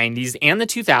 and the 90s and the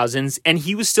 2000s, and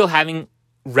he was still having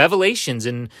revelations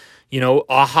and,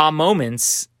 aha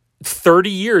moments 30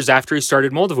 years after he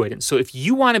started mold avoidance. So if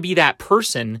you want to be that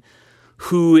person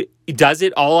who does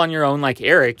it all on your own like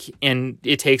Eric, and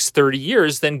it takes 30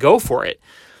 years, then go for it.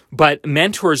 But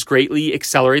mentors greatly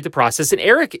accelerate the process. And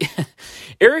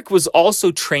Eric was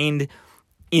also trained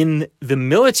in the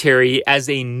military as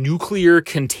a nuclear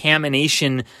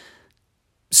contamination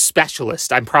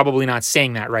specialist. I'm probably not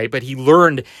saying that right, but he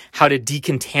learned how to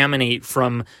decontaminate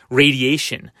from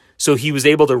radiation. So he was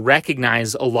able to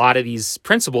recognize a lot of these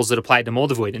principles that applied to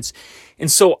mold avoidance. And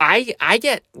so I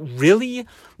get really,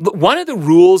 one of the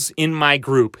rules in my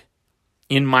group,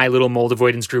 in my little mold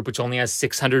avoidance group, which only has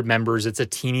 600 members, it's a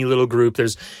teeny little group.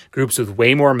 There's groups with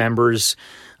way more members.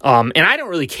 And I don't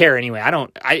really care anyway.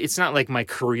 It's not like my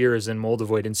career is in mold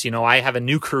avoidance. I have a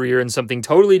new career in something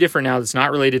totally different now that's not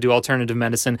related to alternative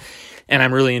medicine, and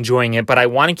I'm really enjoying it. But I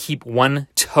want to keep one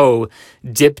toe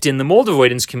dipped in the mold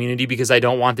avoidance community because I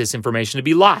don't want this information to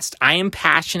be lost. I am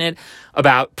passionate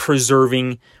about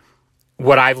preserving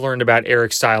what I've learned about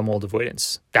Eric style mold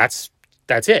avoidance. That's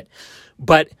it.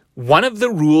 But one of the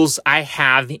rules I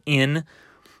have in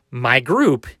my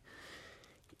group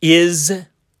is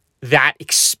that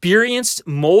experienced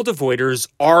mold avoiders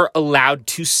are allowed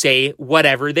to say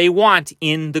whatever they want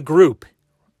in the group.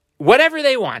 Whatever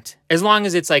they want, as long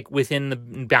as it's like within the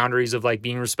boundaries of like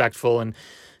being respectful and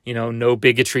no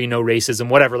bigotry, no racism,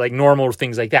 whatever, like normal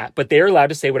things like that. But they're allowed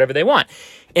to say whatever they want.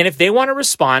 And if they want to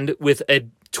respond with a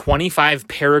 25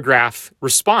 paragraph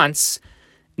response,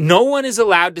 no one is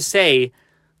allowed to say,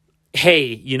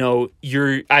 hey,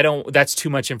 that's too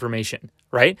much information,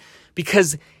 right?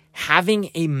 Because having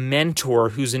a mentor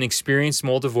who's an experienced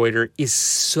mold avoider is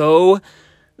so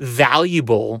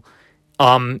valuable.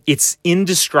 It's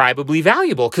indescribably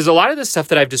valuable, because a lot of the stuff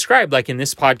that I've described, like in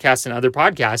this podcast and other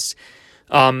podcasts,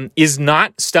 is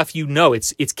not stuff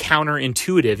it's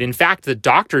counterintuitive. In fact, the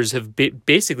doctors have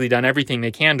basically done everything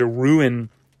they can to ruin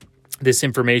this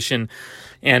information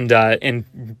and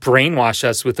brainwash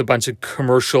us with a bunch of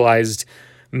commercialized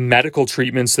medical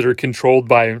treatments that are controlled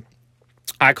by,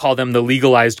 I call them the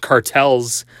legalized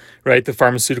cartels, right? The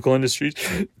pharmaceutical industry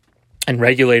and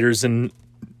regulators and,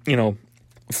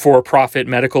 for-profit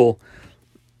medical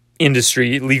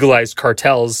industry, legalized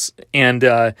cartels.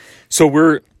 And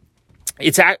so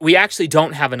we actually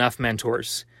don't have enough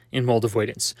mentors in mold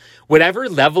avoidance. Whatever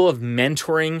level of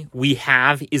mentoring we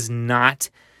have is not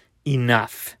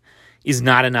enough.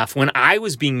 When I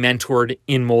was being mentored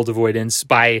in mold avoidance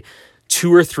by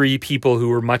 2 or 3 people who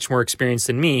were much more experienced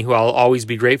than me, who I'll always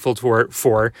be grateful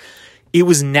for, it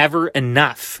was never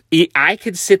enough. I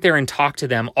could sit there and talk to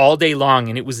them all day long,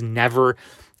 and it was never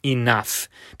enough,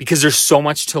 because there's so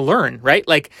much to learn, right?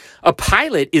 Like, a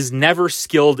pilot is never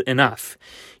skilled enough.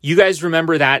 You guys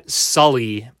remember that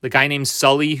Sully, the guy named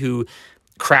Sully who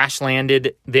crash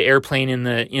landed the airplane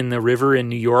in the river in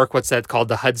New York? What's that called?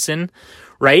 The Hudson,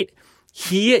 right?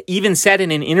 He even said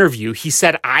in an interview, he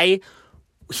said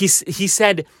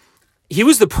he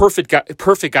was the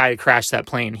perfect guy to crash that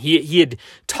plane. He had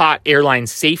taught airline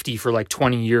safety for like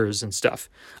 20 years and stuff.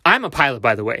 I'm a pilot,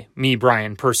 by the way, me,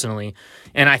 Brian, personally.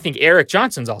 And I think Eric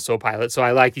Johnson's also a pilot, so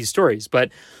I like these stories. But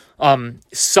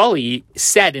Sully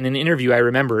said in an interview, I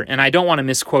remember, and I don't want to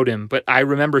misquote him, but I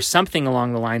remember something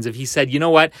along the lines of, he said, you know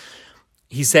what?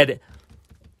 He said,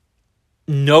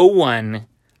 he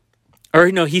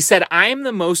said, I'm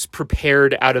the most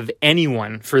prepared out of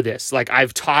anyone for this. Like,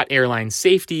 I've taught airline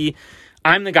safety.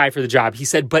 I'm the guy for the job. He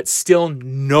said, but still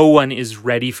no one is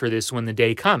ready for this when the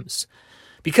day comes.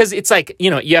 Because it's like,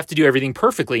 you have to do everything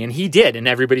perfectly. And he did. And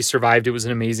everybody survived. It was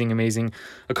an amazing, amazing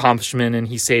accomplishment. And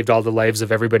he saved all the lives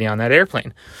of everybody on that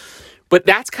airplane. But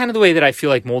that's kind of the way that I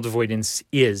feel like mold avoidance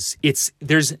is.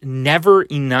 There's never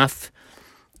enough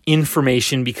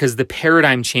information, because the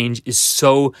paradigm change is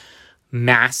so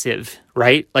massive,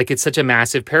 right? Like, it's such a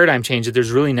massive paradigm change that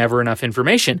there's really never enough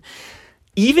information.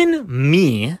 Even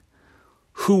me,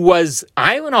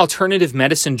 I'm an alternative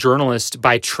medicine journalist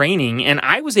by training, and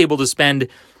I was able to spend,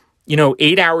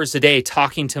 8 hours a day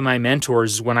talking to my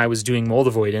mentors when I was doing mold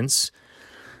avoidance.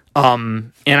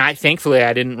 And thankfully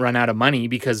I didn't run out of money,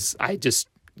 because I just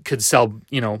could sell,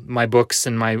 my books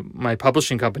and my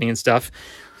publishing company and stuff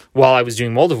while I was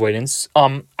doing mold avoidance.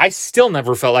 I still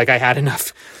never felt like I had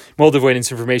enough mold avoidance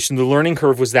information. The learning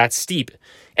curve was that steep.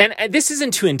 And this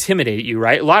isn't to intimidate you,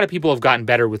 right? A lot of people have gotten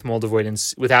better with mold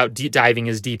avoidance without diving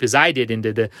as deep as I did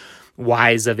into the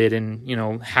whys of it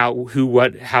and, how, who,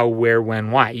 what, how, where,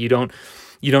 when, why. You don't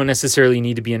necessarily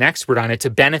need to be an expert on it to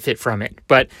benefit from it.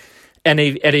 But at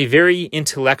a very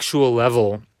intellectual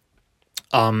level,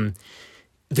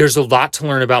 there's a lot to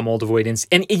learn about mold avoidance.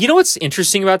 And you know what's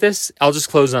interesting about this? I'll just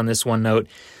close on this one note.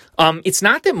 It's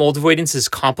not that mold avoidance is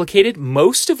complicated.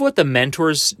 Most of what the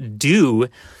mentors do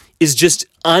is just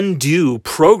undo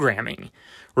programming,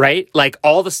 right? Like,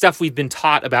 all the stuff we've been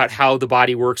taught about how the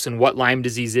body works and what Lyme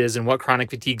disease is and what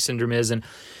chronic fatigue syndrome is and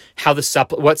how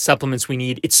what supplements we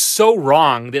need. It's so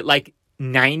wrong that like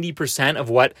 90%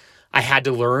 of what I had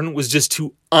to learn was just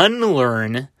to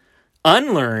unlearn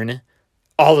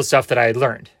all the stuff that I had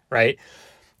learned, right?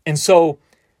 And so,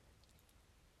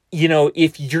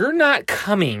 if you're not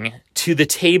coming to the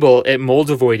table at mold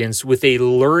avoidance with a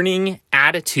learning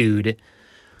attitude,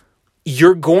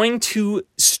 you're going to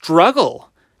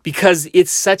struggle, because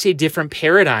it's such a different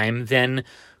paradigm than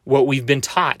what we've been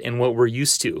taught and what we're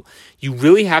used to. You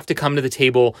really have to come to the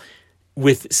table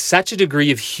with such a degree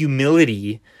of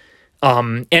humility.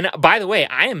 And by the way,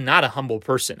 I am not a humble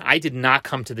person. I did not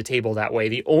come to the table that way.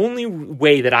 The only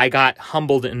way that I got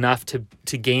humbled enough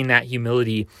to gain that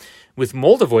humility with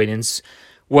mold avoidance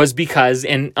was because,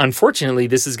 and unfortunately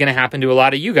this is going to happen to a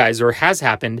lot of you guys, or has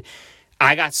happened,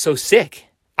 I got so sick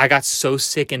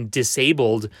and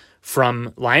disabled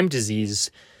from Lyme disease,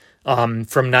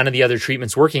 from none of the other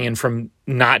treatments working, and from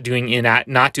not doing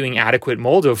adequate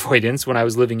mold avoidance when I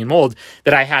was living in mold,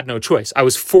 that I had no choice. I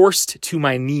was forced to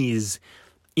my knees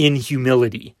in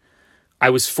humility.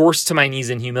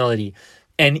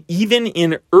 And even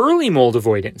in early mold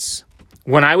avoidance,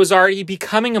 When I was already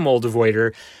becoming a mold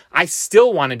avoider, I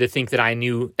still wanted to think that I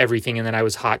knew everything and that I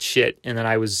was hot shit and that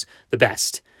I was the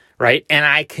best, right? And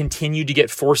I continued to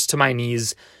get forced to my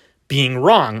knees being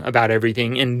wrong about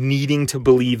everything and needing to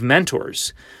believe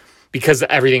mentors because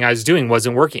everything I was doing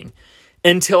wasn't working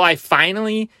until I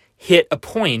finally hit a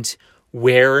point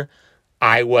where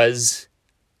I was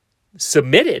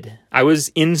submitted. I was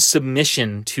in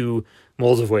submission to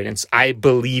mold avoidance. I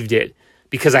believed it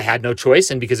because I had no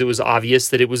choice and because it was obvious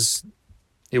that it was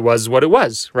what it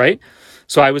was, right?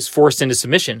 So I was forced into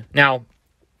submission. Now,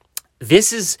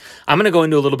 I'm going to go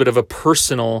into a little bit of a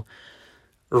personal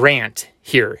rant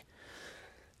here.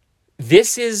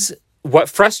 This is what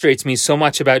frustrates me so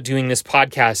much about doing this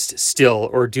podcast still,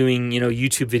 or doing,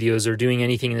 YouTube videos, or doing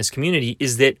anything in this community,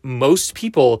 is that most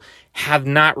people have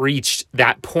not reached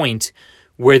that point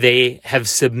where they have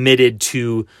submitted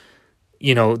to,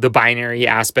 the binary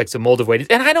aspects of mold avoidance.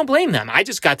 And I don't blame them. I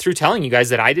just got through telling you guys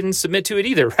that I didn't submit to it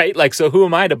either, right? Like, so who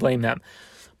am I to blame them?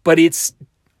 But it's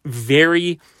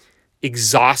very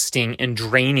exhausting and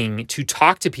draining to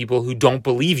talk to people who don't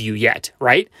believe you yet,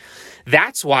 right?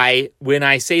 That's why when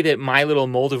I say that my little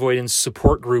mold avoidance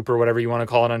support group, or whatever you want to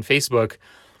call it on Facebook,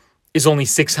 is only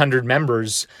 600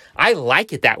 members, I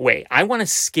like it that way. I want to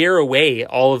scare away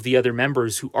all of the other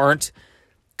members who aren't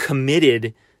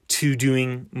committed to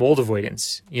doing mold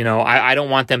avoidance. I don't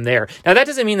want them there. Now, that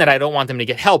doesn't mean that I don't want them to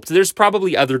get help. There's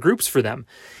probably other groups for them,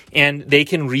 and they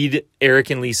can read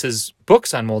Eric and Lisa's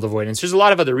books on mold avoidance. There's a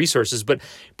lot of other resources, but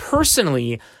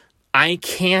personally, I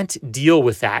can't deal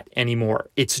with that anymore.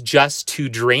 It's just too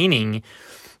draining.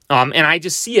 And I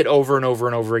just see it over and over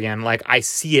and over again. Like, I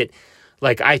see it.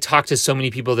 Like, I talk to so many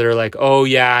people that are like, oh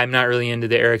yeah, I'm not really into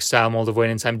the Eric style mold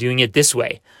avoidance. I'm doing it this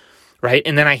way. Right.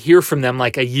 And then I hear from them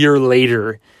like a year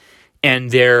later, and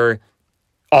they're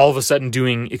all of a sudden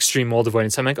doing extreme mold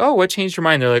avoidance. I'm like, oh, what changed your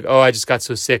mind? They're like, oh, I just got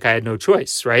so sick, I had no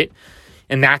choice. Right.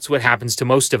 And that's what happens to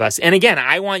most of us. And again,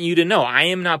 I want you to know, I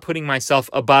am not putting myself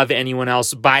above anyone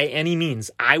else by any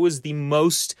means. I was the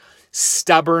most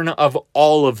stubborn of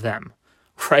all of them,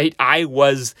 right? I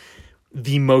was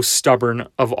the most stubborn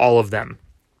of all of them.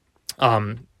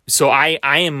 So I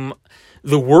am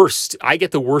the worst. I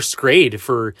get the worst grade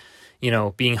for,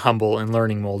 being humble and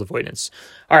learning mold avoidance.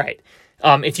 All right.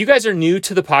 If you guys are new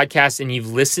to the podcast and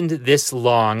you've listened this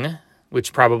long,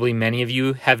 which probably many of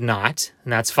you have not,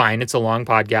 and that's fine. It's a long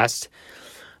podcast.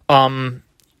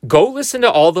 Go listen to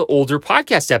all the older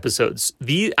podcast episodes.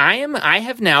 I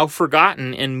have now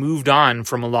forgotten and moved on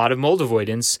from a lot of mold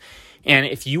avoidance. And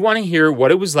if you want to hear what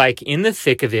it was like in the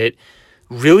thick of it,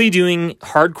 really doing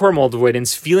hardcore mold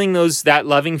avoidance, feeling that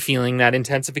loving feeling, that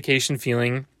intensification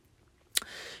feeling,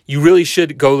 you really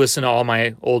should go listen to all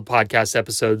my old podcast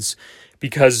episodes,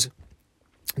 because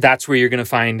that's where you're going to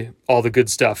find all the good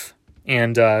stuff.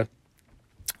 And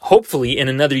hopefully in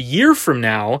another year from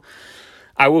now,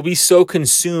 I will be so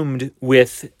consumed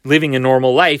with living a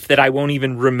normal life that I won't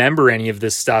even remember any of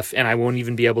this stuff, and I won't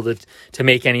even be able to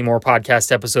make any more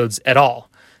podcast episodes at all.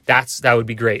 That would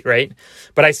be great, right?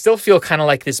 But I still feel kind of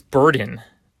like this burden,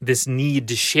 this need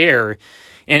to share.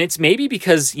 And it's maybe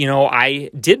because, I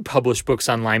did publish books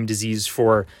on Lyme disease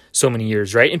for so many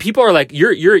years, right? And people are like,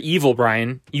 you're evil,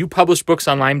 Brian. You published books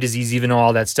on Lyme disease even though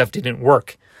all that stuff didn't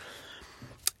work.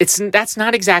 That's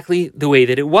not exactly the way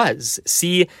that it was.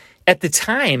 See, at the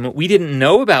time, we didn't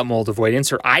know about mold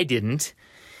avoidance, or I didn't.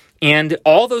 And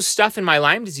all those stuff in my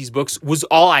Lyme disease books was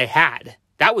all I had.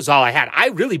 That was all I had. I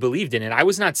really believed in it. I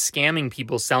was not scamming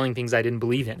people selling things I didn't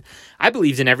believe in. I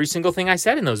believed in every single thing I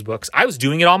said in those books. I was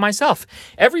doing it all myself.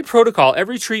 Every protocol,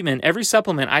 every treatment, every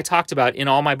supplement I talked about in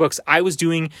all my books, I was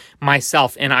doing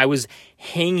myself, and I was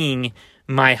hanging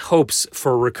my hopes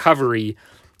for recovery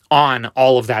on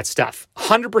all of that stuff.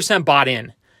 100% bought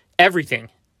in. Everything.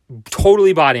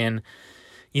 Totally bought in.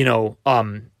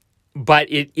 But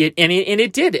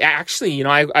it did actually,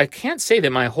 I can't say that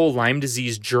my whole Lyme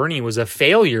disease journey was a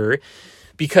failure,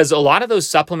 because a lot of those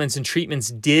supplements and treatments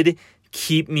did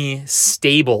keep me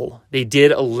stable. They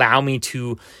did allow me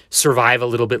to survive a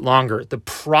little bit longer. The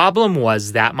problem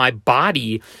was that my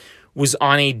body was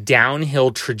on a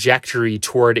downhill trajectory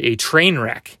toward a train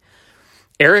wreck.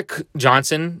 Eric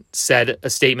Johnson said a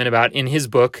statement about, in his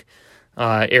book,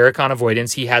 Eric on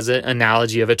Avoidance, he has an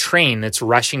analogy of a train that's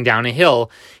rushing down a hill,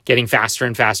 getting faster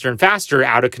and faster and faster,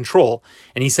 out of control.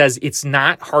 And he says it's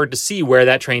not hard to see where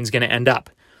that train's going to end up,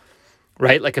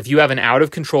 right? Like if you have an out of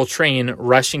control train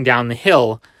rushing down the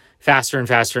hill faster and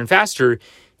faster and faster,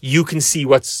 you can see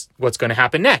what's going to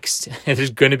happen next.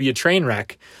 There's going to be a train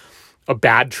wreck, a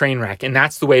bad train wreck. And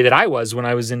that's the way that I was when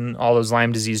I was in all those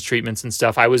Lyme disease treatments and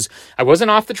stuff. I wasn't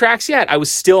off the tracks yet. I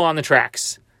was still on the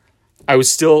tracks.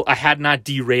 I had not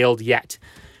derailed yet.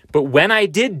 But when I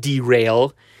did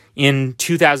derail in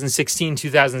 2016,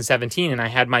 2017, and I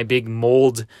had my big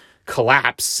mold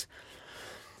collapse,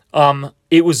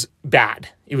 it was bad.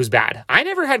 It was bad. I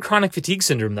never had chronic fatigue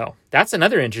syndrome, though. That's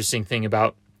another interesting thing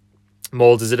about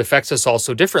mold, is it affects us all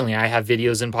so differently. I have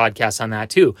videos and podcasts on that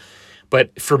too.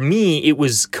 But for me, it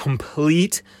was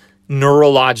complete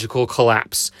neurological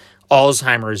collapse.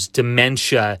 Alzheimer's,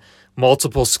 dementia,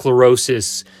 multiple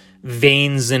sclerosis,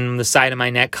 veins in the side of my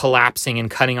neck collapsing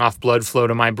and cutting off blood flow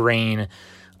to my brain.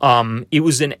 It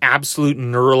was an absolute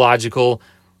neurological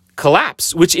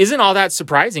collapse, which isn't all that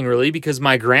surprising, really, because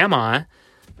my grandma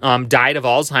died of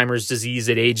Alzheimer's disease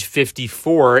at age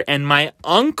 54, and my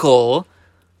uncle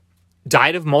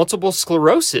died of multiple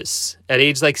sclerosis at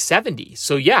age like 70.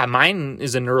 So yeah, mine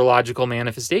is a neurological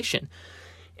manifestation.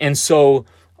 And so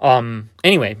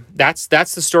anyway, that's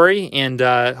the story, and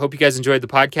hope you guys enjoyed the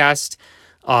podcast.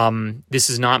 This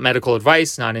is not medical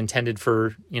advice, not intended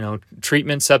for,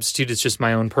 treatment substitute. It's just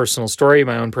my own personal story,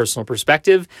 my own personal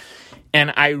perspective.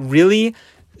 And I really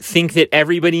think that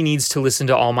everybody needs to listen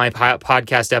to all my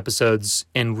podcast episodes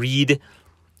and read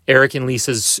Eric and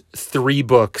Lisa's 3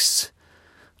 books,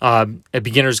 A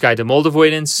Beginner's Guide to Mold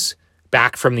Avoidance,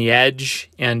 Back from the Edge,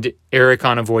 and Eric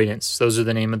on Avoidance. Those are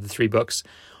the name of the 3 books.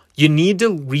 You need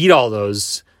to read all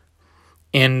those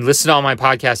and listen to all my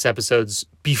podcast episodes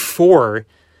before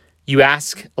you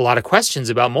ask a lot of questions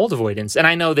about mold avoidance. And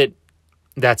I know that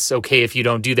that's okay if you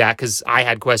don't do that, because I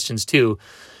had questions too.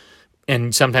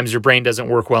 And sometimes your brain doesn't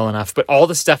work well enough. But all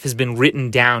the stuff has been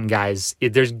written down, guys.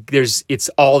 It's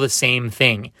all the same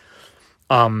thing.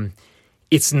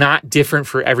 It's not different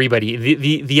for everybody.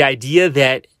 The idea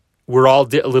that we're all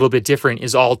a little bit different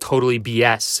is all totally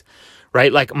BS,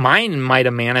 right? Like mine might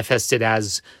have manifested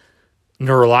as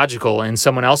neurological, and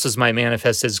someone else's might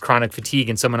manifest as chronic fatigue,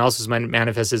 and someone else's might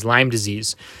manifest as Lyme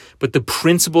disease. But the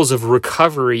principles of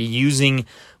recovery using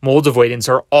mold avoidance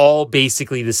are all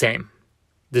basically the same.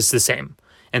 This is the same.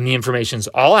 And the information's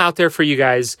all out there for you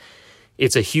guys.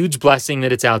 It's a huge blessing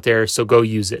that it's out there, so go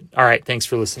use it. All right, thanks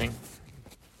for listening.